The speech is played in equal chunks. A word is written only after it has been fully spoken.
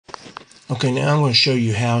Okay, now I'm going to show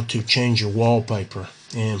you how to change your wallpaper.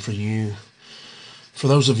 And for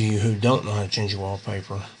those of you who don't know how to change your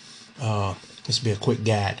wallpaper, this will be a quick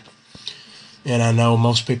guide. And I know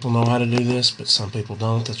most people know how to do this, but some people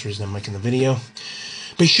don't. That's the reason I'm making the video.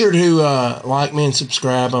 Be sure to like me and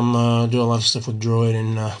subscribe. I'm doing a lot of stuff with Droid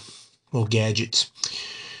and little gadgets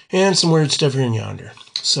and some weird stuff here and yonder.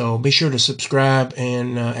 So be sure to subscribe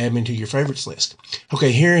and add me to your favorites list.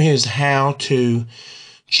 Okay, here is how to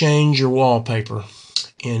change your wallpaper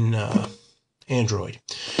in Android.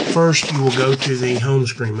 First, you will go to the home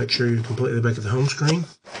screen. Make sure you're completely back at the home screen,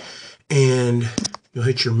 and you'll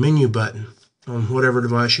hit your menu button on whatever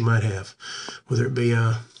device you might have, whether it be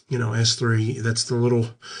a S3. That's the little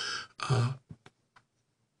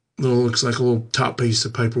looks like a little top piece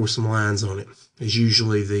of paper with some lines on it. Is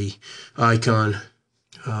usually the icon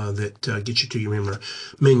that gets you to your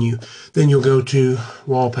menu. Then you'll go to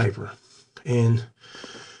Wallpaper, and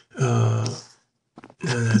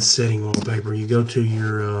that's setting wallpaper. You go to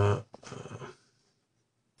your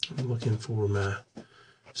I'm looking for my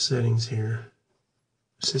settings here,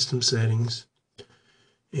 system settings,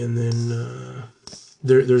 and then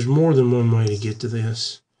there's more than one way to get to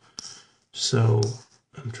this, so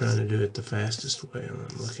I'm trying to do it the fastest way. I'm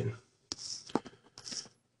looking.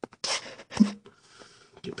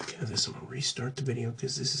 Get back out of this. I'm gonna restart the video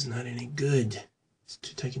because this is not any good. It's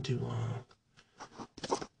taking too long.